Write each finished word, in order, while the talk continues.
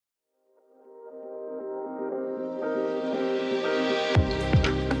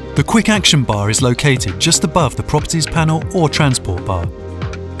The Quick Action bar is located just above the Properties panel or Transport bar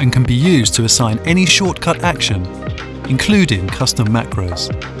and can be used to assign any shortcut action, including custom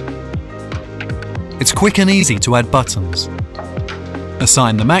macros. It's quick and easy to add buttons,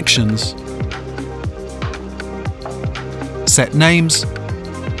 assign them actions, set names,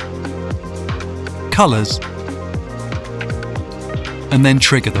 colours, and then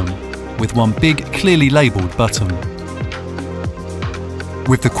trigger them with one big, clearly labelled button.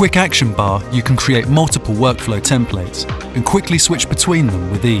 With the Quick Action bar, you can create multiple workflow templates and quickly switch between them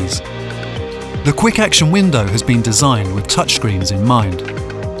with ease. The Quick Action window has been designed with touchscreens in mind,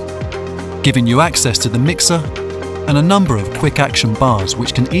 giving you access to the mixer and a number of Quick Action bars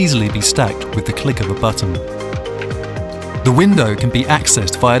which can easily be stacked with the click of a button. The window can be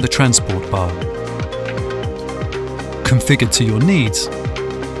accessed via the Transport bar, configured to your needs,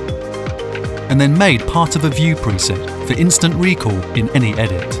 and then made part of a view preset for instant recall in any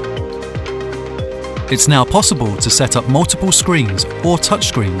edit. It's now possible to set up multiple screens or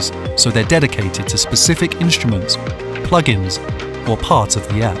touchscreens so they're dedicated to specific instruments, plugins, or parts of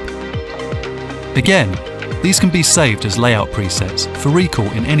the app. Again, these can be saved as layout presets for recall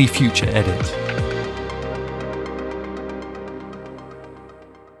in any future edit.